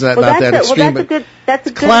maybe it's not that extreme, but that's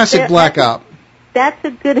a classic Black Op. That's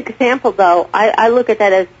a good example, though. I look at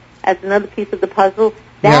that as another piece of the puzzle.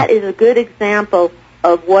 That is a good example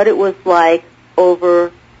of what it was like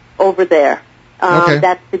over there.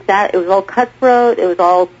 That's exact. It was all cutthroat. It was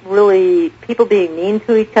all really people being mean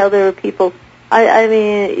to each other. People. I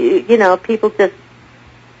mean, people just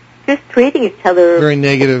treating each other. Very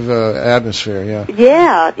negative atmosphere. Yeah.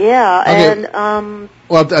 Yeah. Okay. And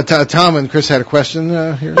well, Tom and Chris had a question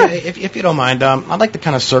here. Yeah, if you don't mind, I'd like to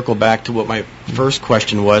kind of circle back to what my first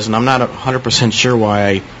question was, and I'm not 100% sure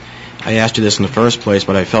why I asked you this in the first place,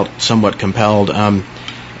 but I felt somewhat compelled.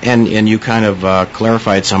 And you kind of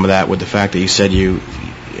clarified some of that with the fact that you said you've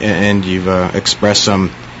expressed some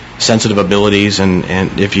sensitive abilities, and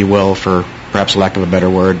if you will, for perhaps lack of a better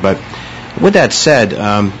word. But with that said,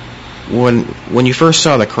 when you first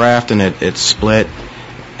saw the craft and it split,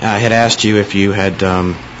 I had asked you if you had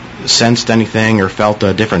sensed anything or felt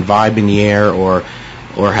a different vibe in the air, or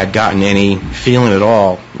had gotten any feeling at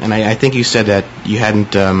all. And I think you said that you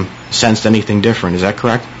hadn't sensed anything different. Is that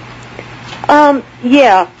correct?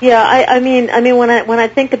 Yeah. I mean, when I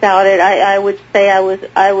think about it, I would say I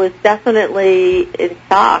was definitely in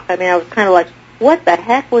shock. I mean, I was kind of like, what the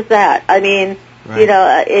heck was that? I mean, right.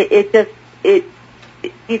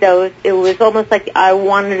 It was almost like I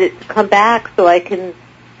wanted it to come back so I can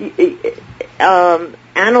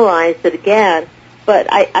analyze it again. But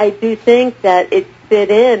I do think that it fit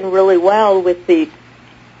in really well with the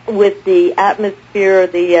atmosphere,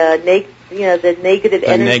 the negative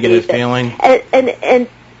energy, negative feeling,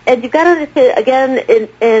 and you got to understand again.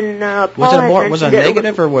 In was it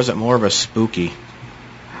negative or was it more of a spooky?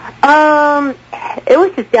 It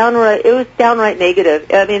was just downright. It was downright negative.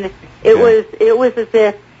 I mean, it was as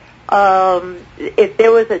if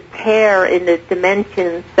there was a tear in the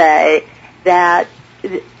dimensions, say that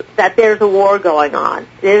there's a war going on.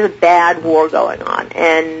 There's a bad war going on,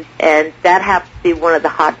 and that happens to be one of the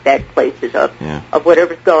hotbed places of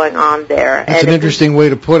whatever's going on there. That's an interesting way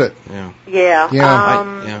to put it. I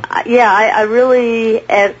really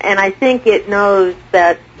and I think it knows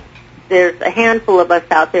that there's a handful of us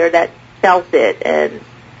out there that felt it. And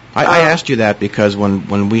I asked you that because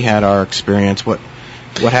when we had our experience, what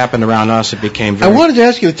happened around us, it became very... I wanted to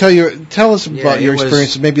ask you to tell us about your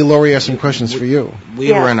experience. Maybe Lori has some questions for you.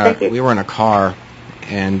 We were in a car,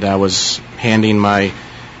 and I was handing my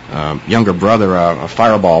younger brother a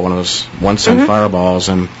fireball, one of those 1-cent fireballs,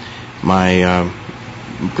 and my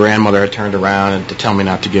grandmother had turned around to tell me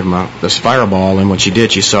not to give him this fireball, and when she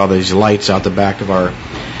did, she saw these lights out the back of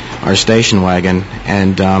our station wagon.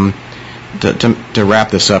 And to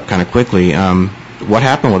wrap this up kind of quickly, what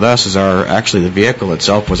happened with us is actually the vehicle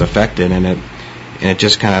itself was affected, and it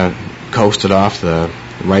just kind of coasted off the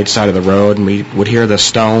right side of the road, and we would hear the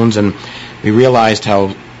stones, and we realized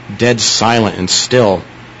how dead silent and still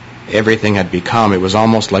everything had become. It was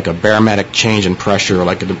almost like a barometric change in pressure,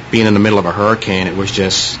 like being in the middle of a hurricane. It was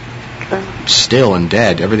just still and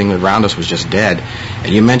dead. Everything around us was just dead.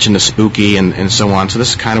 And you mentioned the spooky and so on, so this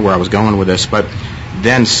is kind of where I was going with this, but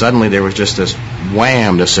then suddenly there was just this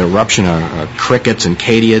wham, this eruption of crickets and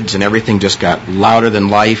katydids, and everything just got louder than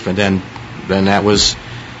life, and then that was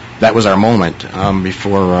our moment.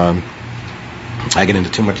 Before I get into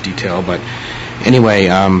too much detail, but anyway,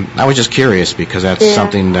 I was just curious because that's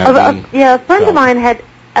something that a friend of mine had.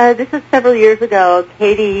 This was several years ago.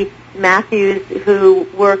 Katie Matthews, who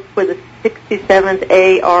worked for the 67th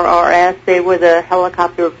ARRS, they were the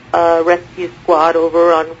helicopter rescue squad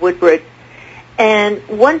over on Woodbridge. And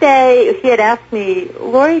one day he had asked me,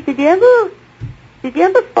 Lori, did you ever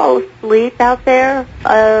fall asleep out there?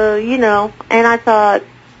 And I thought,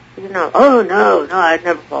 oh no, I'd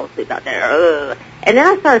never fall asleep out there. And then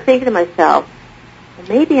I started thinking to myself, well,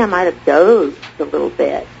 maybe I might have dozed a little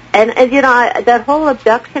bit. And you know, that whole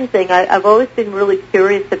abduction thing, I've always been really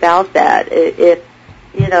curious about that.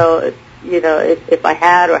 If I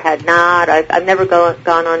had or had not, I've never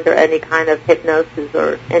gone under any kind of hypnosis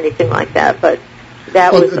or anything like that. But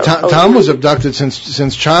that was Tom was abducted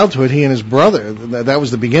since childhood. He and his brother. That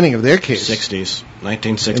was the beginning of their case. 60s,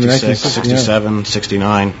 1966, 67,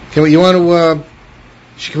 69.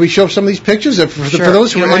 Can we show some of these pictures for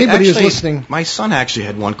those who anybody who's listening? My son actually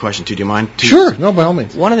had one question too. Do you mind? Sure, no, by all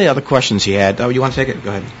means. One of the other questions he had. Oh, you want to take it?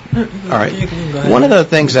 Go ahead. All right. You can go ahead. One of the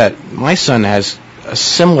things that my son has a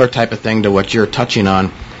similar type of thing to what you're touching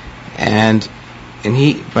on,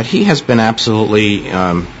 but he has been absolutely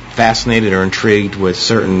fascinated or intrigued with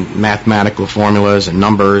certain mathematical formulas and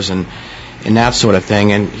numbers and that sort of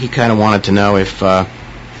thing, and he kind of wanted to know if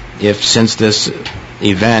since this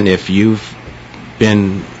event, if you've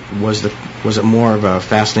been, was it more of a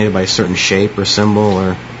fascinated by a certain shape or symbol,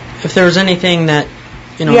 or if there was anything that,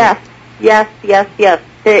 you know. Yes.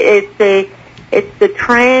 It's the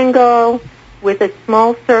triangle with a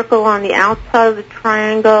small circle on the outside of the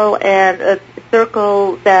triangle and a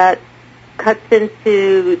circle that cuts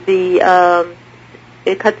into the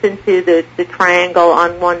triangle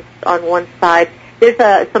on one side.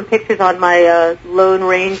 There's some pictures on my Lone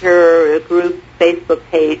Ranger group Facebook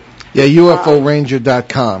page. Yeah,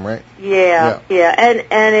 UFOranger.com, right? Yeah. And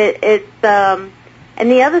it's and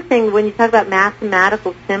the other thing, when you talk about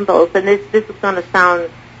mathematical symbols, and this is going to sound,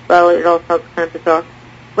 well, it all sounds kind of bizarre.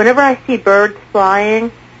 Whenever I see birds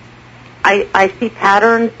flying, I see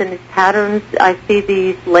patterns, and these patterns, I see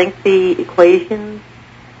these lengthy equations.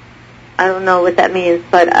 I don't know what that means,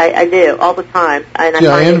 but I do all the time. And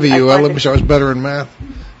I envy you. I wish I was better in math.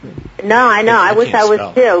 No, I know. I wish I was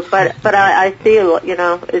too, but I see, you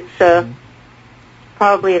know, it's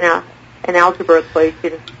probably an algebra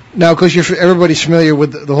equation. Now, because everybody's familiar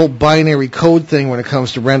with the whole binary code thing when it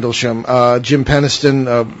comes to Rendlesham, Jim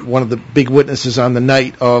Peniston, one of the big witnesses on the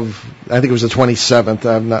night of, I think it was the 27th,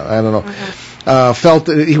 I don't know, felt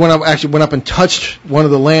that he went up and touched one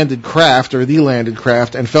of the landed craft,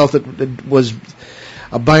 and felt that it was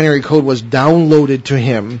a binary code was downloaded to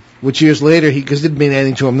him, which years later, because it didn't mean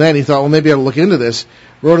anything to him then, he thought, well, maybe I ought to look into this,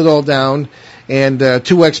 wrote it all down, and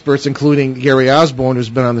two experts, including Gary Osborne, who's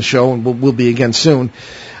been on the show and will be again soon,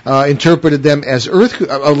 interpreted them as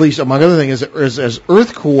at least among other things, as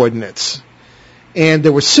Earth coordinates. And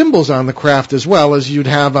there were symbols on the craft as well, as you'd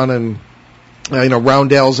have on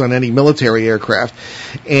roundels on any military aircraft.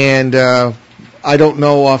 And I don't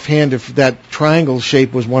know offhand if that triangle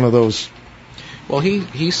shape was one of those. Well,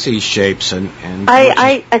 he sees shapes and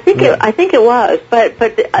I think it was, but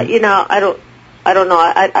you know, I don't know.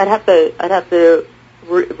 I'd have to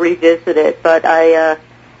revisit it, but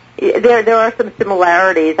there are some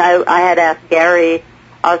similarities. I had asked Gary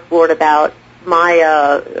Osborne about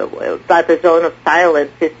about the zone of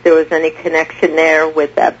silence, if there was any connection there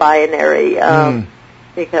with that binary,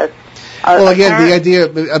 because. Well, again, the idea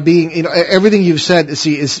of being, you know, everything you've said,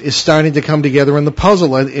 is starting to come together in the puzzle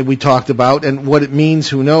we talked about, and what it means,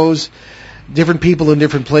 who knows. Different people in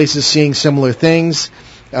different places seeing similar things,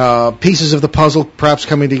 pieces of the puzzle perhaps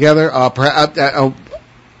coming together. I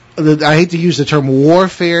hate to use the term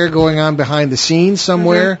warfare going on behind the scenes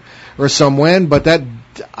somewhere or somewhen, but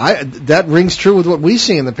that rings true with what we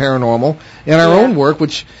see in the paranormal in our own work,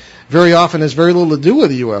 which very often has very little to do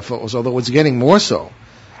with the UFOs, although it's getting more so.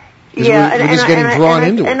 Yeah, we're just getting drawn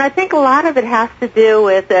into it. And I think a lot of it has to do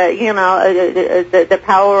with, the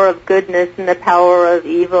power of goodness and the power of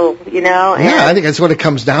evil, you know. And I think that's what it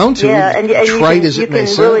comes down to. Yeah, and trite as you it may can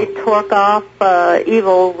sound. really torque off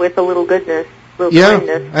evil with a little goodness. Yeah,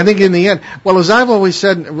 I think in the end, well, as I've always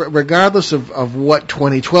said, regardless of what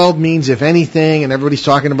 2012 means, if anything, and everybody's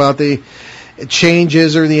talking about the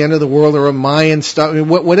changes or the end of the world or a Mayan stuff, I mean,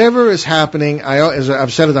 whatever is happening, as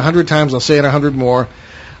I've said it 100 times, I'll say it 100 more,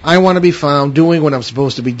 I want to be found doing what I'm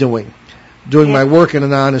supposed to be doing my work in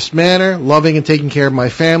an honest manner, loving and taking care of my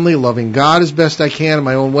family, loving God as best I can in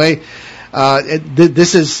my own way.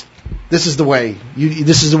 This is the way.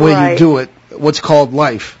 This is the way you do it. What's called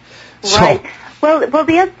life. Right. Well,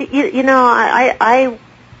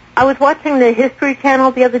 I was watching the History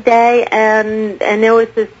Channel the other day, and there was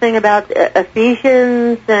this thing about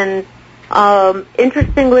Ephesians, and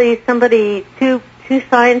interestingly, two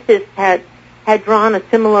scientists had drawn a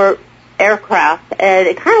similar aircraft, and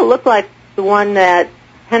it kind of looked like the one that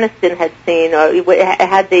Peniston had seen. It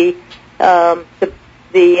had the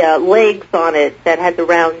legs on it that had the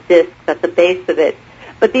round discs at the base of it.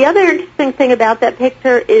 But the other interesting thing about that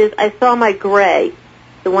picture is I saw my gray,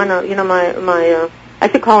 the one, I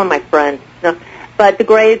should call him my friend, but the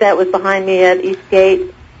gray that was behind me at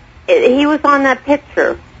Eastgate, he was on that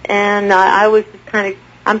picture. and I was just kind of.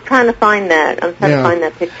 I'm trying to find that. I'm trying to find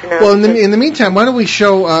that picture now. Well, in the meantime, why don't we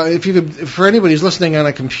show, if you could, for anybody who's listening on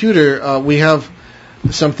a computer, we have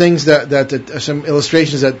some things some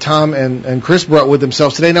illustrations that Tom and Chris brought with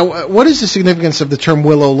themselves today. Now, what is the significance of the term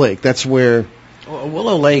Willow Lake? That's where... Well,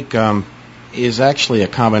 Willow Lake is actually a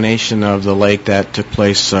combination of the lake that took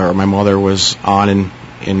place, my mother was on in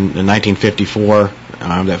 1954,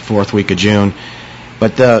 that fourth week of June.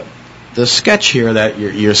 But the sketch here that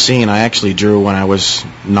you're seeing, I actually drew when I was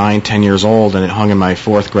 9-10 years old, and it hung in my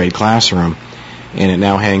fourth grade classroom, and it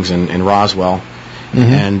now hangs in Roswell.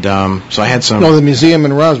 And so I had some... the museum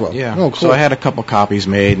in Roswell. Yeah. Oh, cool. So I had a couple copies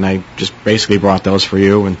made, and I just basically brought those for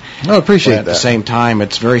you. And I appreciate that. At the same time,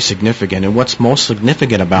 it's very significant. And what's most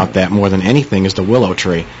significant about that more than anything is the willow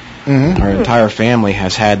tree. Our entire family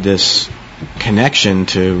has had this connection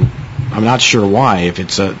to... I'm not sure why, if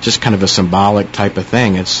it's just kind of a symbolic type of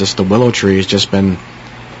thing. It's just the willow tree has just been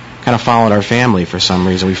kind of followed our family for some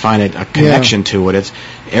reason. We find a connection to it. It's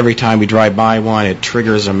every time we drive by one, it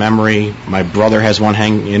triggers a memory. My brother has one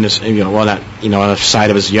hanging in his, on the side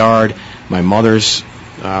of his yard. My mother's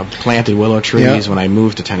planted willow trees. When I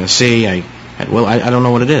moved to Tennessee, I don't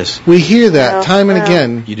know what it is. We hear that time and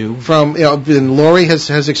again. You do? From and Lori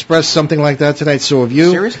has expressed something like that tonight. So have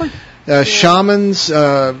you? Seriously? Shamans.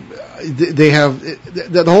 They have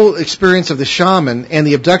the whole experience of the shaman and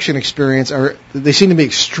the abduction experience they seem to be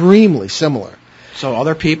extremely similar. So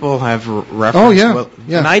other people have referenced. Oh yeah,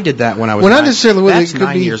 And I did that when I was. Well, not necessarily. That's it could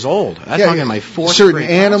 9 be, years old. That's hung in my fourth certain grade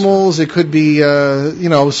animals. It could be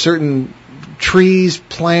certain trees,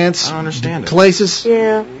 plants. I don't understand places.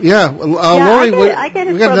 Yeah. Yeah. Lori, I get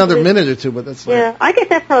it we got from another minute or two, but that's I get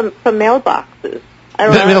that from mailboxes. I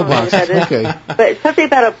don't know mailbox. what that is. Okay. But something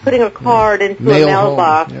about putting a card into a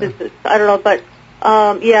mailbox. I don't know, but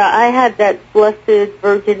I had that Blessed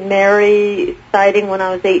Virgin Mary sighting when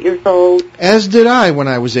I was 8 years old. As did I when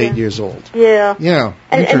I was 8 years old. Yeah. Yeah.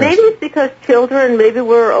 And maybe it's because children maybe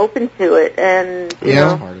were open to it, and you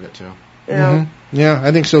know, part of it too. You know. Yeah,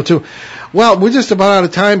 I think so too. Well, we're just about out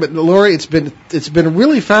of time, but Lori, it's been a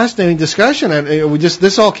really fascinating discussion, and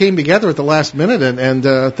this all came together at the last minute, and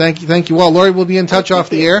thank you all. Lori, we'll be in touch off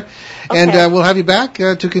the air, and we'll have you back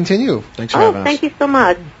to continue. Thanks for having us. Thank you so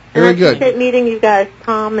much. Very good. I appreciate meeting you guys,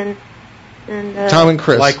 Tom and Tom and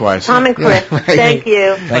Chris. Likewise. Tom and Chris. Yeah, right. Thank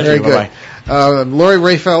you. Very good. Lori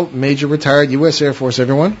Rayfelt, Major Retired, U.S. Air Force.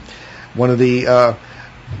 Everyone, one of the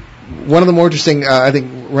more interesting, I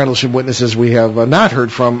think, Rendlesham witnesses we have not heard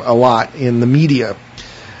from a lot in the media.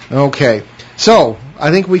 Okay, so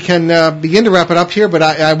I think we can begin to wrap it up here, but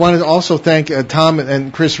I wanted to also thank Tom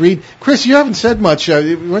and Chris Reed. Chris, you haven't said much. Why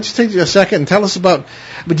don't you take a second and tell us about,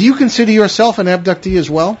 but do you consider yourself an abductee as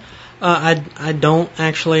well? I don't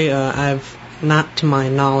actually. I've not to my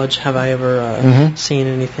knowledge have I ever seen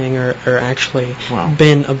anything or actually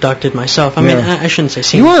been abducted myself. I mean, I shouldn't say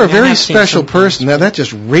seen. You are a very special person. That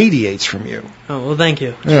just radiates from you. Oh, well, thank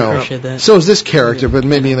you. I appreciate that. So is this character, but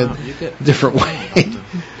maybe in a different way.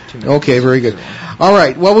 Okay, very good. All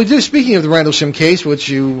right. Well, we do. Speaking of the Rendlesham case, which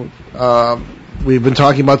we've been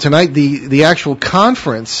talking about tonight, the actual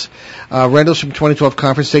conference, Rendlesham 2012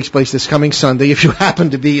 conference, takes place this coming Sunday. If you happen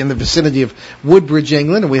to be in the vicinity of Woodbridge,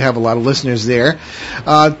 England, and we have a lot of listeners there,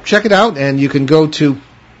 check it out, and you can go to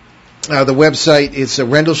the website. It's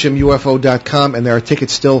RendleshamUFO.com, and there are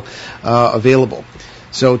tickets still available.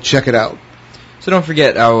 So check it out. So don't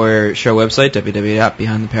forget our show website,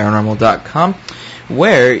 www.behindtheparanormal.com,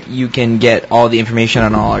 where you can get all the information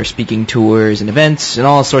on all our speaking tours and events and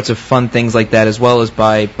all sorts of fun things like that, as well as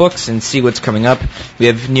buy books and see what's coming up. We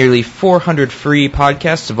have nearly 400 free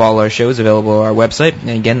podcasts of all our shows available on our website. And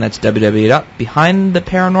again, that's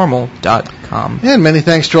www.behindtheparanormal.com. And many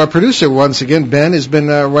thanks to our producer once again. Ben has been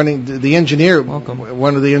running the engineer,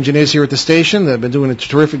 one of the engineers here at the station. They've been doing a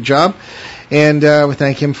terrific job. And we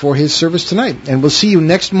thank him for his service tonight. And we'll see you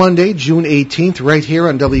next Monday, June 18th, right here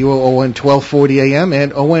on WOON 1240 AM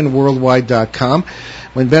and ONWorldwide.com,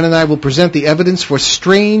 when Ben and I will present the evidence for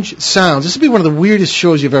strange sounds. This will be one of the weirdest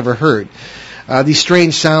shows you've ever heard. These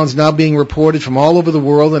strange sounds now being reported from all over the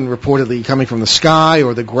world and reportedly coming from the sky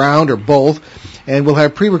or the ground or both. And we'll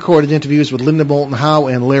have pre-recorded interviews with Linda Moulton Howe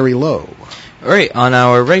and Larry Lowe. All right, on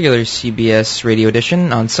our regular CBS radio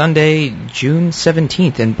edition on Sunday, June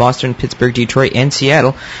 17th in Boston, Pittsburgh, Detroit, and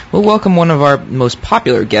Seattle, we'll welcome one of our most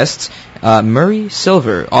popular guests, Murray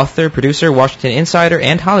Silver, author, producer, Washington Insider,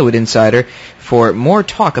 and Hollywood Insider, for more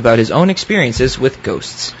talk about his own experiences with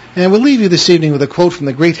ghosts. And we'll leave you this evening with a quote from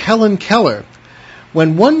the great Helen Keller.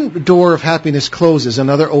 When one door of happiness closes,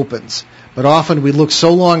 another opens. But often we look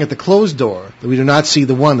so long at the closed door that we do not see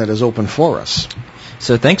the one that is open for us.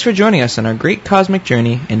 So thanks for joining us on our great cosmic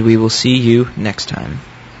journey, and we will see you next time.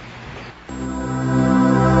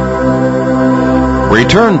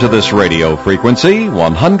 Return to this radio frequency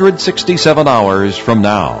 167 hours from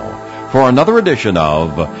now for another edition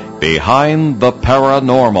of Behind the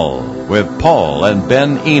Paranormal with Paul and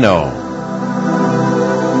Ben Eno.